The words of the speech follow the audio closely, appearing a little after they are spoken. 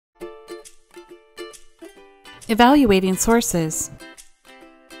Evaluating sources.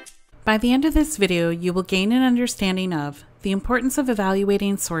 By the end of this video, you will gain an understanding of the importance of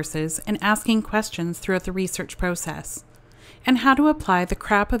evaluating sources and asking questions throughout the research process, and how to apply the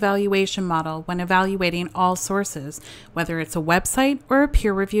CRAAP evaluation model when evaluating all sources, whether it's a website or a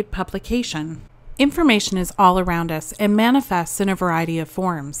peer-reviewed publication. Information is all around us and manifests in a variety of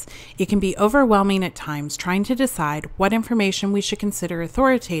forms. It can be overwhelming at times trying to decide what information we should consider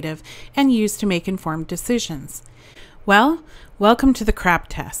authoritative and use to make informed decisions. Well, welcome to the CRAAP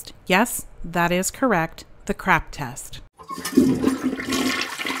test. Yes, that is correct, the CRAAP test.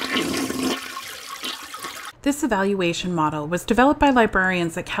 This evaluation model was developed by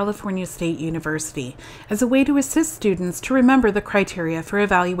librarians at California State University as a way to assist students to remember the criteria for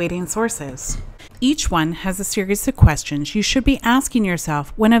evaluating sources. Each one has a series of questions you should be asking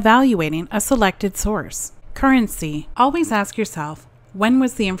yourself when evaluating a selected source. Currency. Always ask yourself, when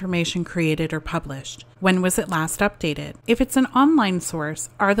was the information created or published? When was it last updated? If it's an online source,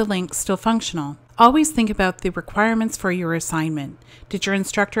 are the links still functional? Always think about the requirements for your assignment. Did your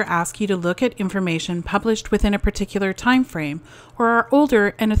instructor ask you to look at information published within a particular time frame, or are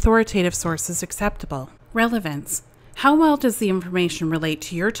older and authoritative sources acceptable? Relevance. How well does the information relate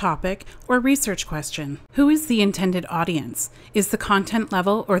to your topic or research question? Who is the intended audience? Is the content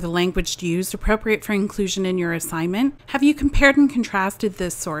level or the language used appropriate for inclusion in your assignment? Have you compared and contrasted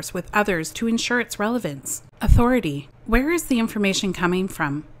this source with others to ensure its relevance? Authority. Where is the information coming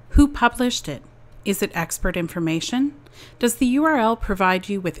from? Who published it? Is it expert information? Does the URL provide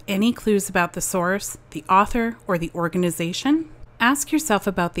you with any clues about the source, the author, or the organization? Ask yourself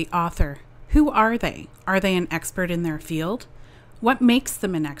about the author. Who are they? Are they an expert in their field? What makes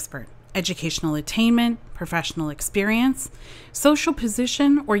them an expert? Educational attainment, professional experience, social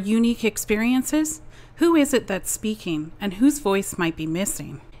position, or unique experiences? Who is it that's speaking, and whose voice might be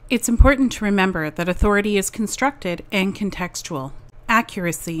missing? It's important to remember that authority is constructed and contextual.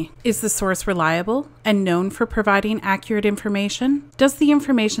 Accuracy. Is the source reliable and known for providing accurate information? Does the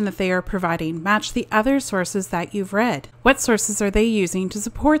information that they are providing match the other sources that you've read? What sources are they using to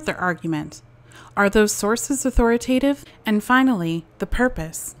support their argument? Are those sources authoritative? And finally, the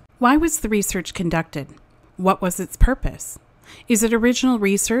purpose. Why was the research conducted? What was its purpose? Is it original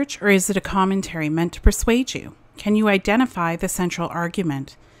research or is it a commentary meant to persuade you? Can you identify the central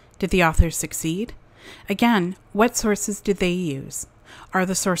argument? Did the author succeed? Again, what sources did they use? Are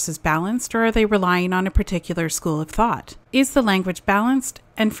the sources balanced or are they relying on a particular school of thought? Is the language balanced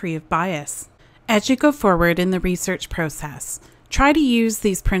and free of bias? As you go forward in the research process, try to use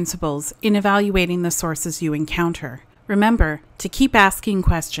these principles in evaluating the sources you encounter. Remember to keep asking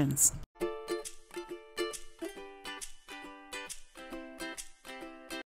questions.